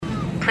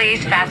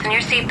Please fasten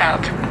your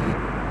seatbelt.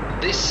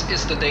 This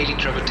is the Daily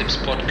Travel Tips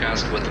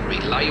podcast with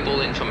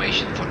reliable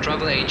information for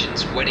travel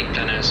agents, wedding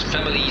planners,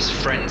 families,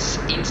 friends,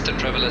 Insta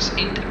travelers,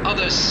 and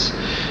others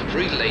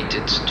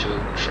related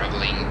to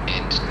traveling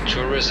and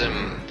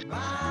tourism.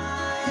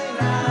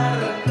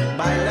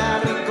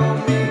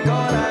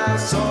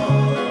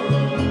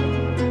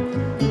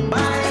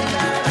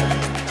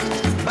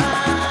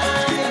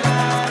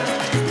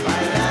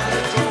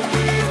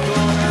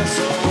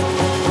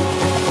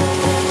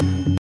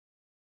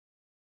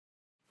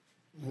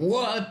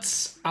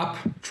 What's up,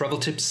 Travel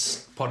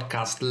Tips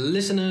podcast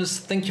listeners?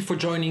 Thank you for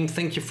joining.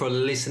 Thank you for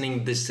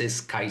listening. This is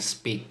Kai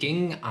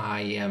speaking.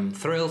 I am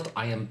thrilled.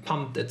 I am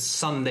pumped. It's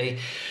Sunday.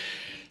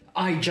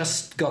 I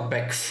just got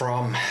back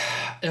from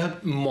a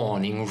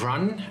morning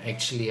run.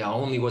 Actually, I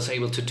only was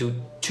able to do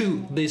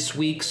 2 this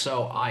week,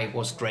 so I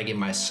was dragging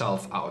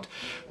myself out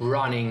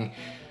running.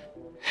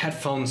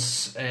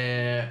 Headphones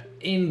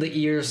in the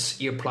ears,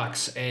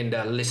 earplugs, and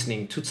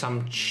listening to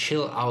some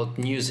chill out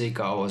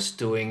music. I was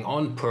doing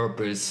on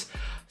purpose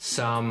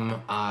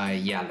some,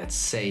 let's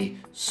say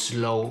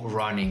slow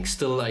running.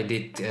 Still, I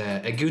did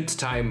a good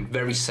time,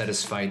 very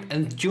satisfied.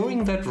 And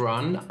during that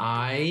run,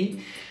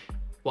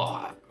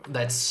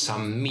 that's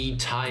some me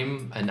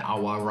time, an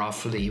hour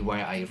roughly,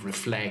 where I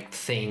reflect,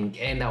 think,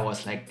 and I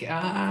was like,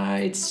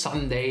 it's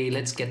Sunday,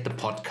 let's get the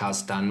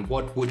podcast done.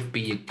 What would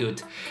be a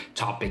good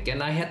topic?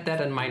 And I had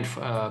that in mind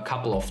a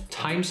couple of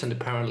times, and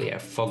apparently I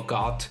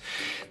forgot.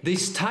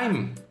 This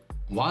time,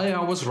 while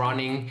I was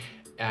running,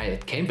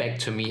 it came back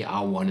to me.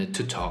 I wanted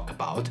to talk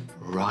about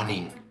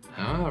running.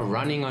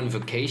 Running on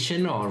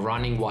vacation or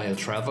running while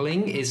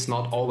traveling is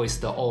not always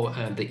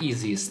the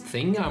easiest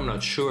thing. I'm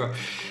not sure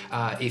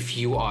if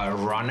you are a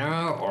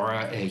runner or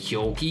a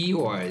yogi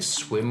or a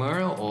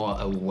swimmer or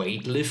a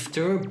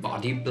weightlifter,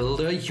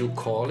 bodybuilder, you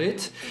call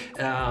it.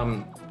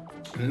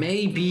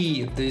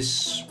 Maybe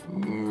this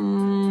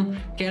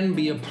can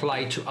be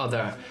applied to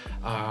other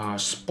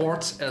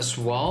sports as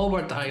well,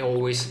 but I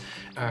always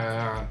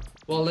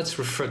let's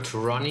refer to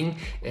running.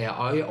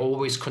 I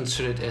always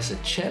consider it as a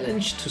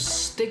challenge to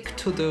stick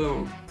to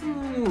the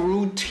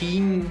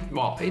routine.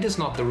 Well, it is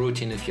not the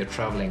routine if you're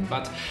traveling,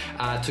 but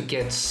to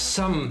get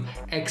some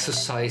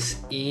exercise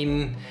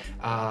in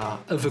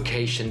a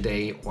vacation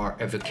day or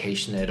a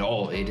vacation at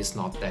all. It is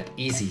not that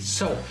easy.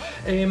 So,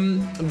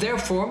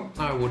 therefore,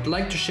 I would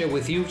like to share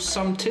with you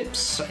some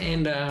tips.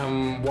 And,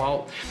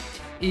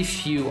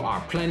 if you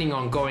are planning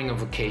on going on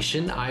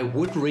vacation, I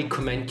would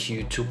recommend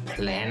you to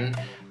plan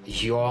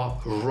your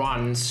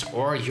runs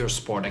or your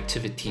sport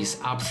activities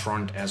up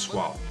front as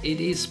well. It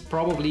is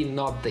probably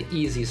not the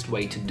easiest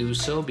way to do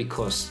so,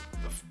 because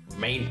the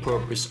main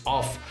purpose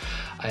of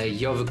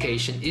your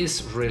vacation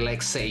is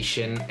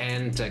relaxation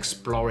and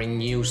exploring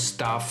new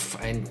stuff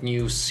and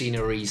new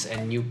sceneries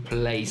and new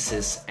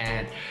places.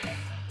 And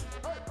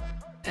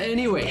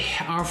anyway,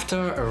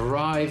 after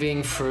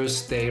arriving,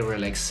 first day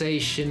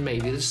relaxation,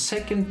 maybe the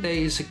second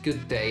day is a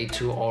good day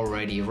to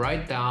already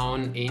write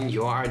down in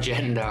your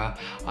agenda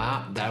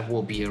that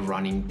will be a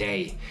running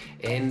day.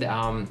 And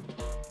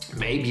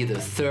maybe the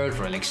third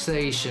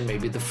relaxation,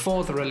 maybe the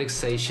fourth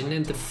relaxation,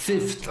 and the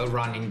fifth a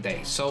running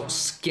day. So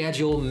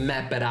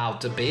map it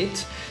out a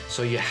bit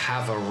so you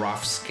have a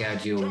rough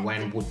schedule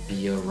when would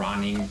be a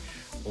running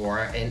or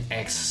an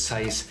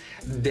exercise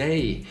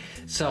day.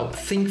 So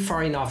think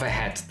far enough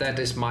ahead. That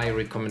is my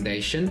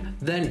recommendation.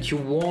 Then you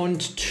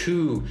want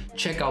to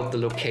check out the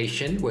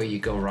location where you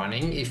go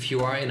running. If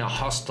you are in a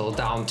hostel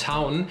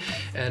downtown,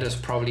 it is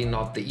probably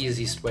not the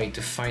easiest way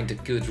to find a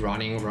good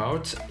running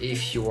route.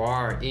 If you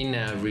are in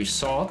a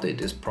resort,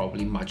 it is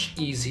probably much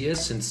easier,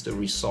 since the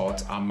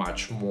resorts are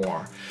much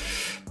more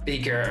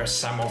bigger.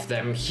 Some of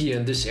them here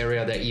in this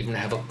area, they even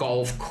have a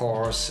golf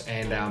course,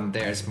 and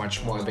there's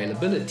much more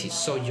availability.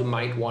 So you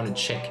might want to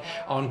check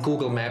on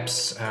Google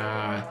Maps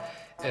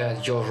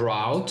your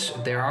route.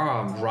 There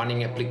are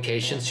running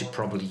applications you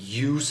probably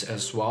use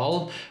as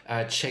well.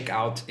 Check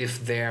out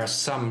if there are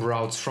some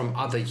routes from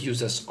other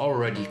users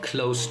already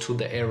close to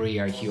the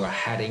area you are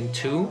heading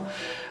to.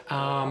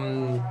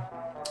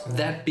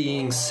 That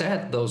being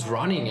said, those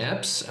running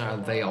apps,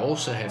 they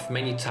also have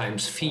many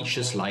times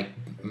features like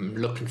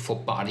looking for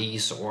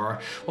buddies, or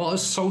a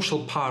social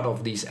part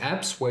of these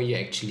apps where you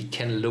actually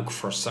can look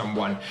for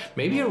someone,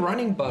 maybe a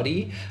running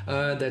buddy.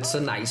 That's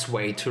a nice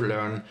way to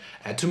learn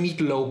to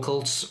meet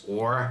locals,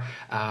 or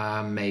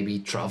maybe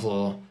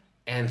travel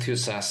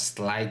enthusiasts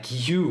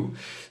like you.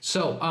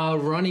 So a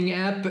running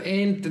app,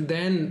 and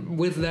then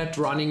with that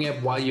running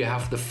app, while you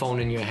have the phone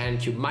in your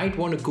hand, you might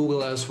want to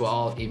Google as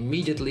well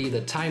immediately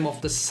the time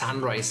of the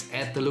sunrise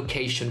at the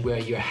location where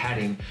you're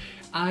heading.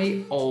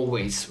 I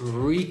always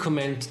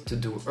recommend to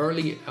do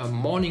early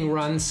morning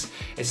runs,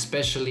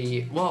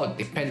 especially, it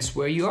depends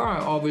where you are,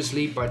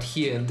 obviously, but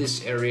here in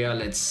this area,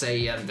 let's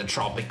say in the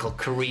tropical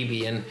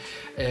Caribbean,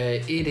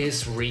 it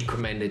is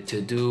recommended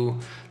to do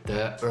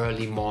the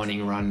early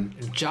morning run.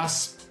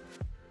 Just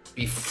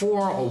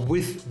before or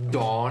with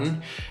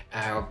dawn.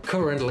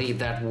 Currently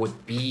that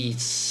would be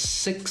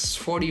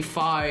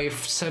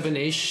 6:45,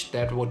 7ish.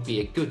 That would be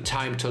a good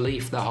time to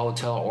leave the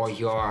hotel or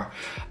your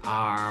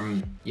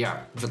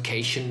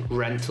vacation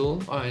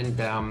rental,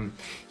 and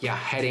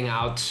heading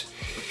out.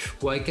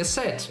 Like I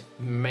said,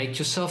 make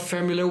yourself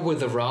familiar with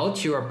the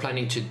route you are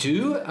planning to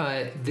do.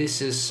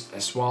 This is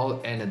as well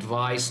an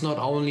advice not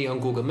only on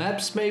Google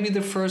Maps. Maybe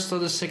the first or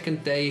the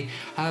second day,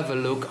 have a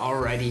look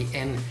already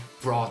in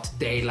broad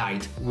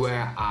daylight.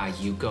 Where are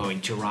you going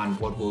to run?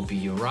 What will be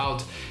your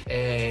route?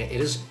 It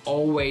is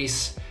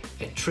always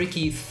a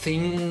tricky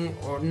thing,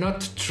 or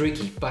not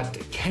tricky, but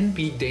it can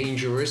be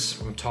dangerous.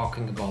 I'm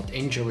talking about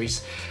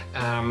injuries.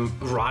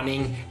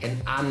 Running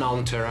an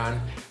unknown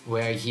terrain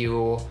where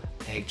you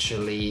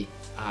actually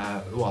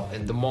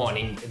in the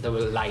morning the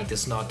light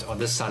is not, or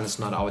the sun is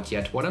not out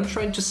yet. What I'm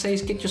trying to say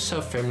is get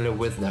yourself familiar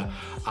with the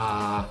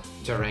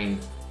terrain,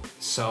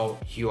 so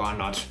you are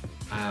not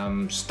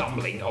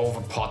stumbling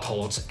over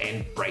potholes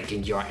and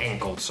breaking your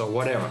ankles or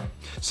whatever.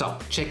 So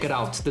check it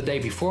out the day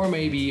before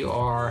maybe,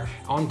 or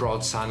on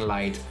broad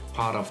sunlight,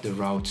 part of the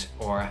route,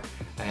 or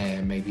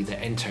maybe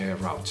the entire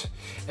route.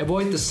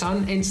 Avoid the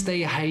sun and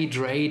stay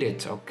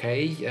hydrated,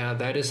 okay?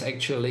 That is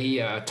actually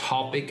a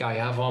topic I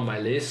have on my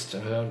list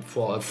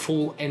for a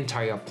full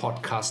entire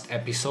podcast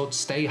episode.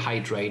 Stay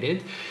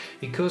hydrated,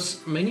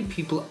 because many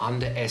people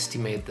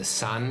underestimate the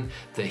sun,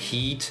 the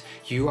heat.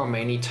 You are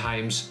many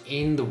times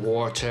in the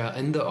water,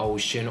 in the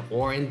ocean,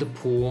 or in the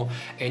pool,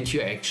 and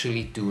you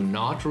actually do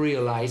not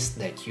realize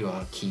that you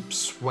keep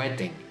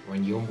sweating.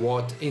 When you're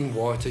in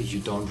water, you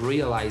don't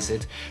realize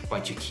it,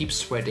 but you keep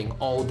sweating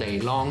all day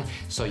long.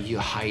 So you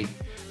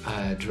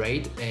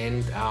hydrate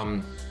and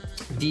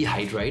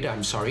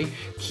dehydrate.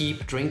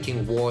 Keep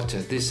drinking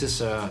water. This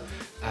is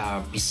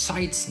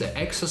besides the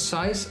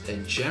exercise, a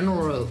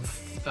general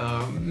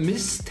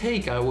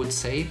mistake, I would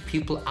say.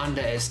 People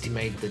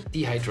underestimate the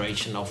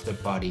dehydration of the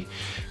body.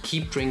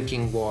 Keep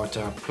drinking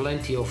water,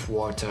 plenty of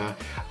water.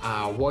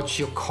 Watch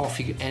your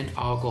coffee and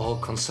alcohol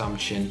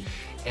consumption.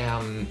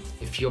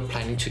 If you're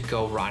planning to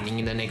go running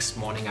in the next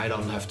morning, I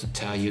don't have to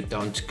tell you,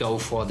 don't go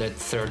for that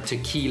third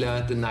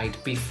tequila the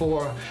night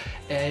before.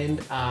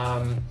 And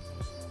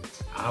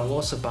I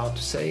was about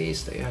to say,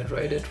 stay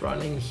hydrated,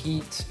 running,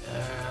 heat,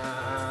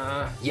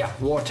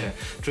 water.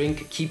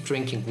 Keep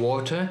drinking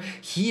water.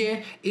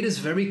 Here, it is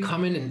very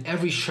common in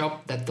every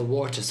shop that the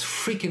water is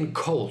freaking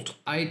cold.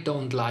 I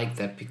don't like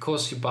that,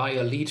 because you buy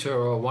a liter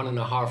or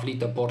 1.5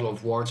 liter bottle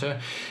of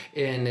water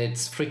and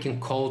it's freaking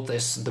cold.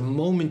 The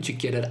moment you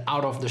get it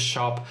out of the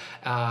shop,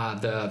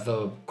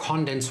 the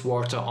condensed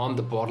water on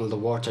the bottle, the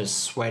water is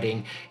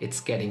sweating, it's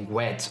getting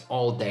wet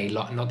all day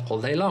long, not all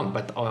day long,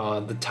 but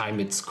the time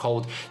it's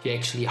cold, you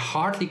actually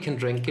hardly can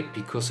drink it,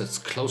 because it's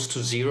close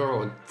to 0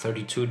 or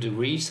 32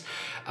 degrees.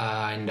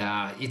 And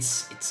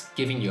it's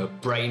giving you a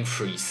brain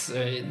freeze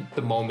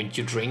the moment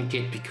you drink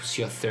it, because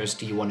you're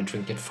thirsty, you want to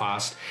drink it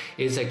fast.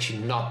 It's actually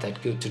not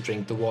that good to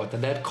drink the water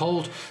that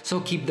cold, so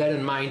keep that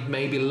in mind.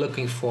 Maybe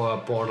looking for a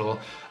bottle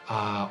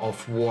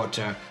of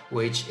water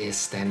which is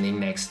standing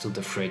next to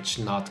the fridge,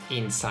 not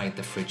inside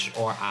the fridge,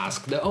 or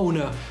ask the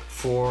owner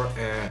for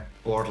a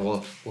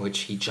bottle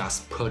which he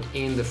just put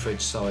in the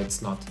fridge so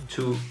it's not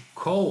too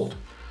cold.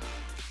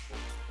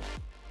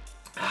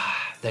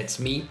 That's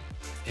me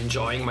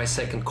enjoying my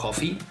second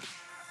coffee.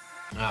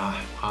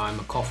 I'm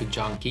a coffee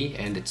junkie,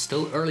 and it's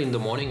still early in the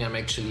morning. I'm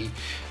actually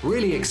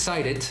really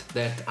excited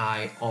that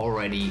I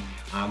already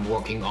am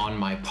working on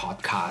my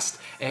podcast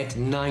at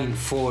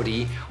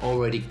 9:40.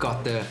 Already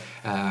got the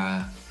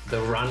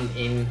run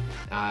in.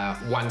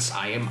 Once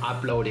I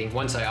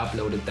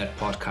uploaded that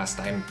podcast,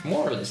 I'm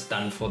more or less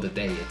done for the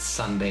day. It's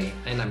Sunday,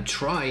 and I'm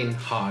trying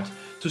hard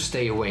to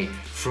stay away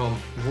from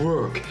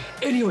work.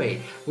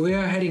 Anyway, we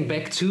are heading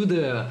back to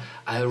the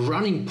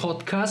running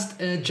podcast.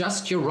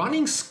 Adjust your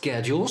running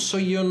schedule so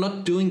you're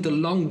not doing the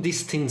long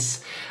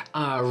distance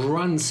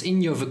runs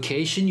in your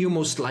vacation. You're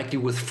most likely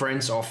with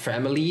friends or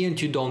family,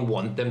 and you don't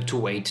want them to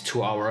wait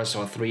 2 hours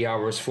or 3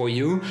 hours for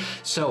you.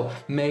 So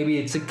maybe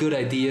it's a good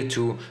idea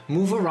to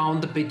move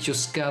around a bit your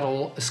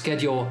schedule,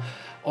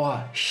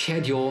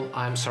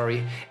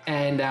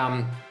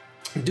 and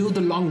do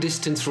the long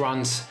distance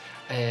runs.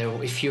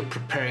 If you're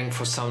preparing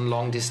for some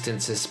long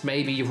distances,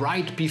 maybe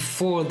right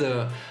before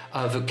the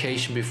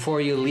vacation,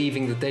 before you're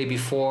leaving, the day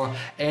before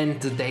and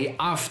the day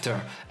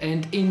after,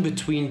 and in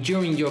between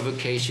during your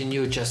vacation,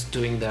 you're just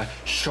doing the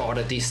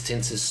shorter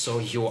distances, so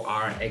you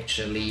are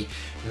actually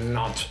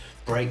not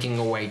breaking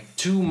away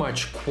too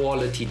much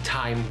quality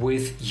time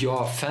with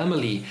your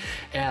family.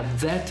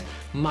 That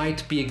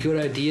might be a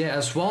good idea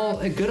as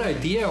well. A good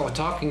idea, or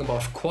talking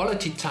about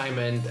quality time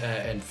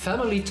and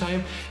family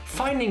time,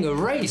 finding a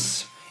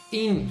race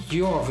in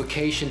your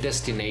vacation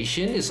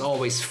destination is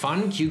always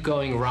fun. You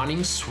going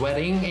running,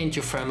 sweating, and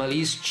your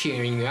family is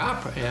cheering you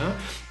up. Yeah,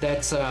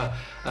 that's a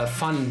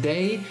fun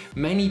day.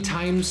 Many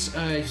times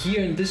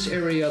here in this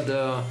area,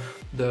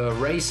 the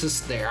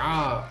races, they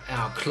are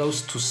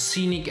close to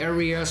scenic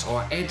areas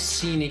or at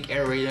scenic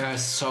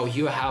areas, so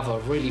you have a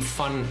really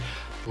fun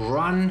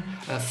run,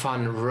 a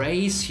fun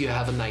race. You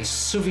have a nice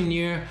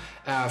souvenir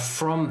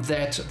from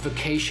that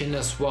vacation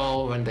as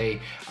well, when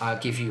they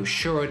give you a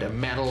shirt, a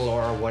medal,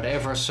 or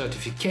whatever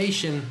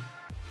certification.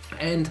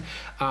 And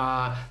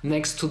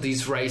next to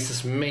these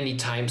races, many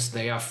times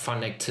there are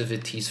fun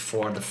activities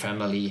for the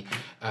family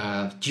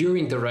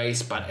during the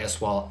race, but as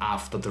well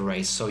after the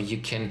race, so you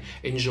can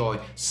enjoy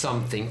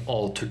something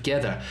all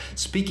together.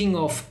 Speaking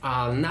of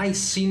nice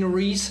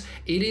sceneries,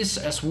 it is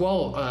as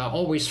well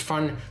always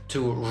fun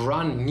to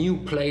run new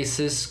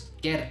places.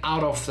 Get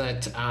out of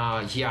that,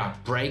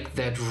 break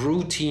that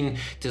routine,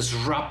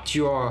 disrupt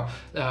your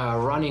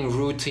running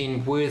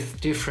routine with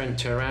different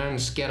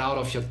terrains, get out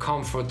of your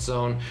comfort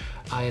zone,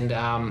 and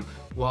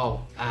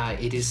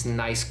it is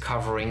nice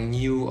covering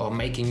new or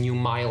making new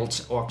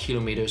miles or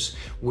kilometers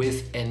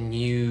with a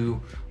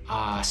new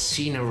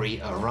scenery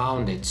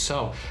around it.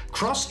 So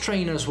cross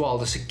train as well,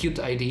 that's a good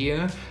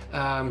idea.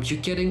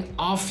 You're getting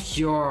off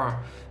your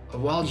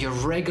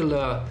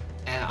regular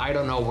I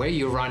don't know where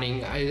you're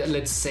running,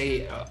 let's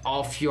say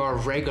off your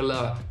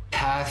regular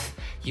path.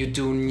 You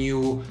do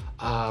new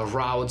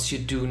routes, you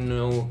do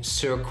new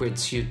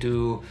circuits, you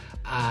do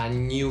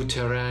new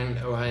terrain,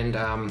 and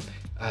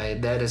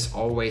that is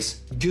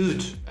always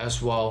good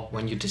as well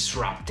when you're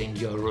disrupting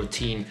your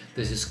routine.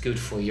 This is good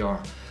for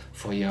your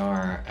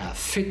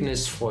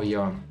fitness, for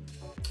your,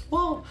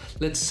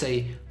 let's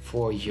say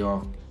for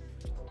your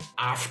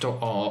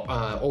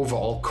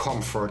overall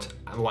comfort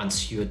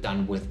once you're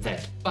done with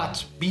that.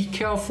 But be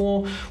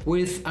careful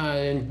with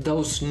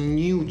those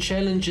new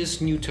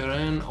challenges, new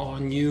terrain, or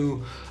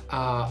new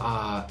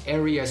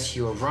areas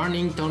you're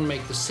running. Don't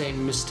make the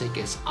same mistake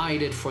as I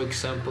did. For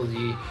example,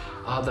 the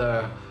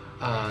other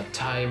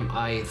time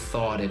I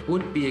thought it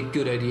would be a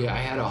good idea. I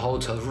had a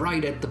hotel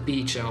right at the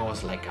beach, and I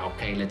was like,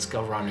 okay, let's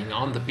go running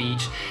on the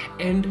beach.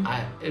 And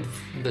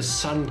the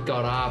sun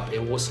got up.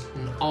 It was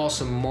an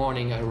awesome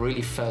morning. I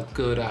really felt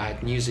good. I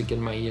had music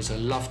in my ears. I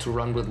love to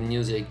run with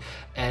music,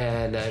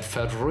 and it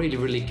felt really,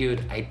 really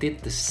good. I did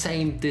the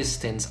same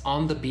distance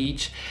on the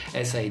beach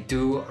as I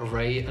do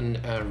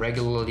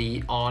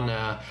regularly on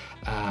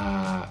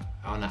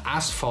an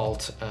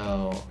asphalt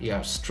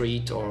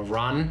street or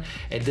run.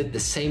 I did the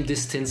same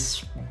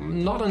distance,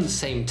 not on the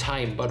same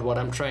time, but what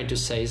I'm trying to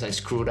say is I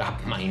screwed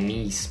up my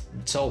knees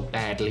so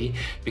badly,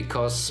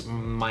 because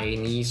my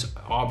knees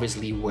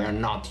obviously were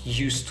not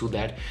used to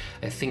that.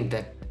 I think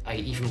that I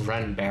even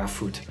ran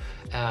barefoot,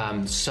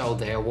 so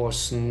there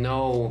was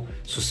no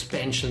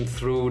suspension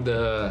through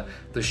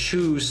the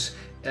shoes.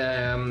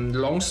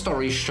 Long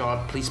story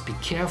short, please be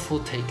careful,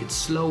 take it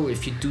slow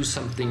if you do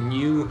something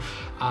new,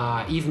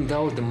 even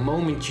though the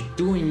moment you're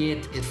doing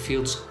it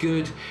feels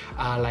good.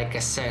 Like I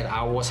said,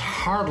 I was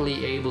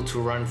hardly able to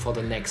run for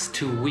the next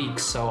 2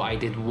 weeks, so I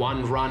did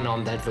one run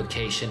on that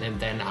vacation and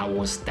then I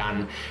was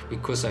done,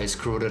 because I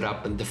screwed it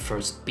up in the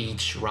first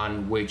beach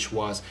run, which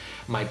was,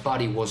 my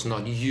body was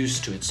not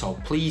used to it. So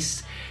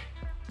please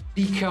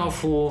be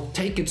careful,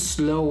 take it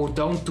slow,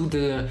 don't do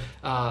the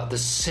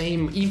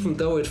same, even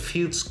though it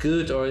feels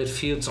good or it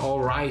feels all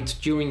right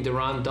during the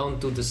run. Don't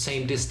do the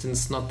same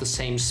distance, not the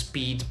same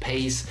speed,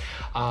 pace,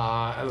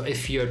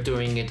 if you're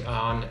doing it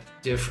on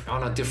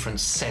a different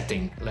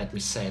setting, let me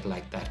say it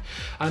like that.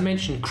 I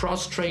mentioned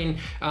cross train.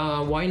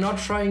 Why not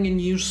trying a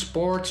new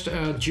sport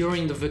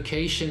during the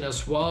vacation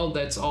as well?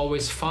 That's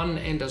always fun,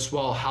 and as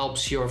well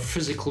helps your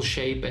physical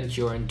shape and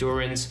your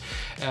endurance.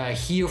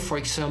 Here, for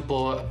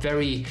example,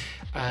 very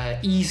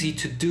easy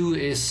to do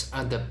is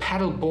the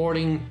paddle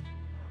boarding,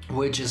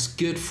 which is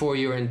good for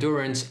your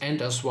endurance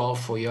and as well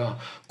for your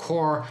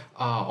core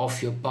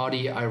of your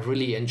body. I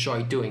really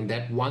enjoy doing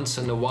that once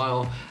in a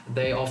while.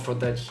 They offer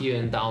that here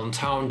in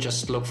downtown.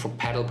 Just look for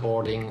paddle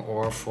boarding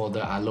or for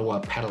the Aloha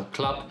Paddle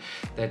Club.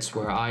 That's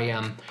where I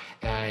am.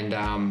 And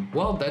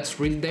that's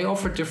really, they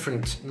offer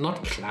different,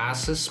 not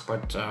classes,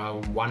 but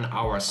 1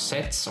 hour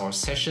sets or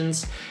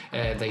sessions.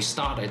 They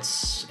start at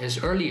as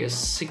early as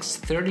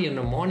 6:30 in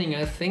the morning,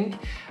 I think.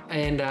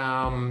 And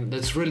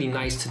it's really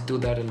nice to do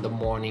that in the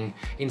morning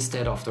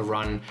instead of the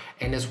run.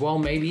 And as well,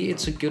 maybe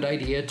it's a good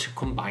idea to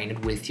combine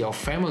it with your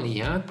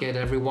family. Get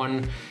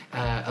everyone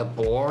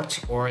aboard,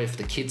 or if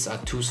the kids are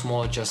too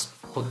small, just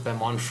put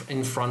them on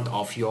in front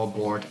of your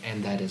board,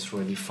 and that is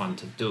really fun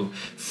to do.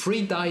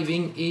 Free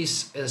diving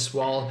is as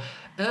well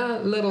a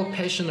little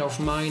passion of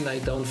mine. I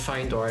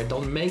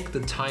don't make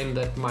the time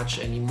that much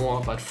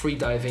anymore, but free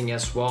diving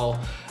as well.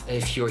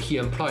 If you're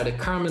here in Playa del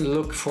Carmen,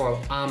 look for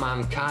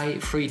Aman Kai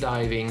Free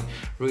Diving.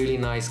 Really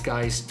nice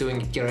guys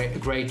doing a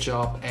great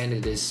job, and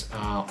it is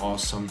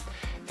awesome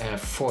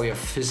for your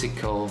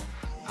physical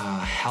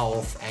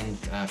health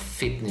and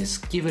fitness.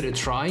 Give it a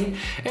try.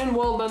 And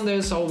then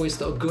there's always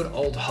the good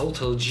old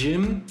hotel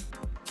gym.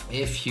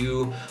 If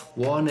you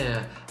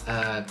wanna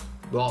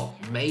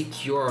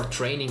make your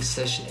training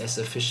session as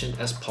efficient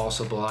as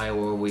possible, I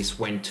always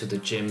went to the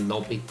gym.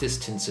 No big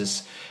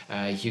distances.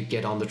 You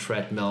get on the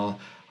treadmill,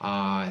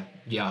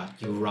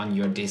 you run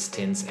your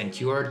distance and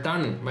you are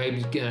done.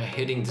 Maybe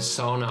hitting the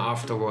sauna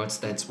afterwards.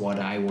 That's what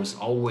I was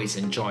always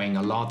enjoying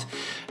a lot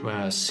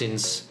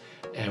since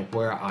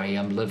where I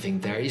am living.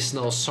 There is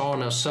no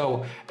sauna,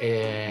 so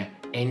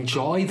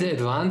enjoy the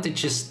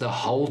advantages the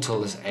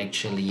hotel is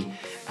actually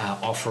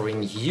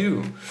offering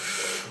you.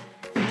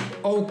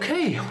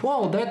 Okay,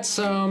 well, that's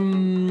let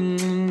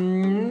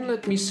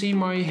me see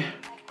my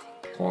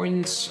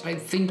points. I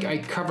think I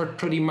covered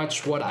pretty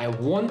much what I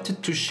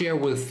wanted to share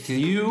with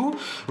you.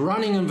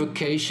 Running on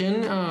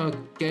vacation,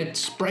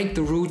 break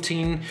the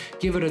routine,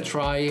 give it a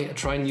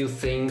try new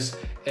things,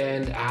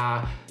 and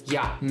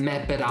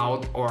map it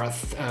out, or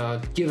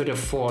give it a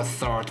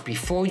forethought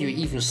before you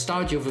even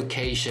start your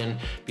vacation,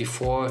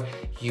 before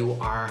you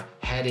are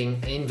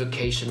heading in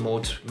vacation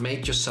mode.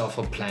 Make yourself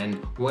a plan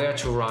where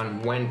to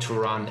run, when to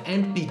run,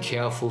 and be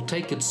careful,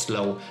 take it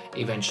slow.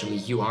 Eventually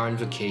you are on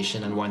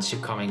vacation, and once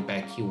you're coming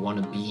back, you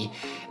want to be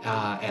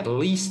at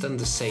least in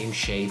the same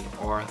shape,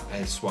 or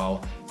as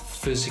well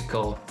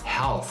physical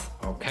health.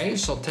 Okay,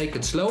 so take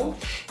it slow.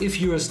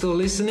 If you are still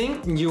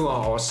listening, you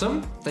are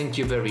awesome. Thank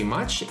you very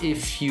much.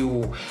 If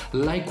you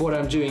like what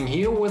I'm doing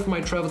here with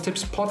my Travel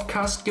Tips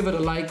podcast, give it a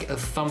like, a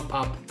thumb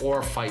up,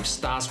 or 5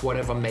 stars,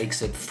 whatever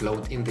makes it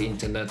float in the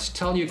internet.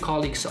 Tell your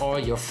colleagues or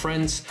your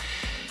friends,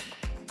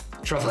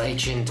 travel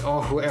agent,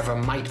 or whoever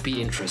might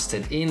be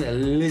interested in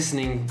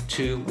listening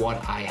to what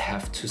I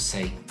have to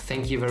say.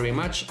 Thank you very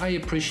much. I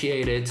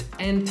appreciate it,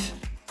 and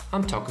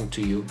I'm talking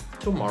to you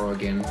tomorrow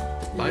again.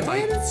 Bye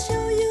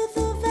bye.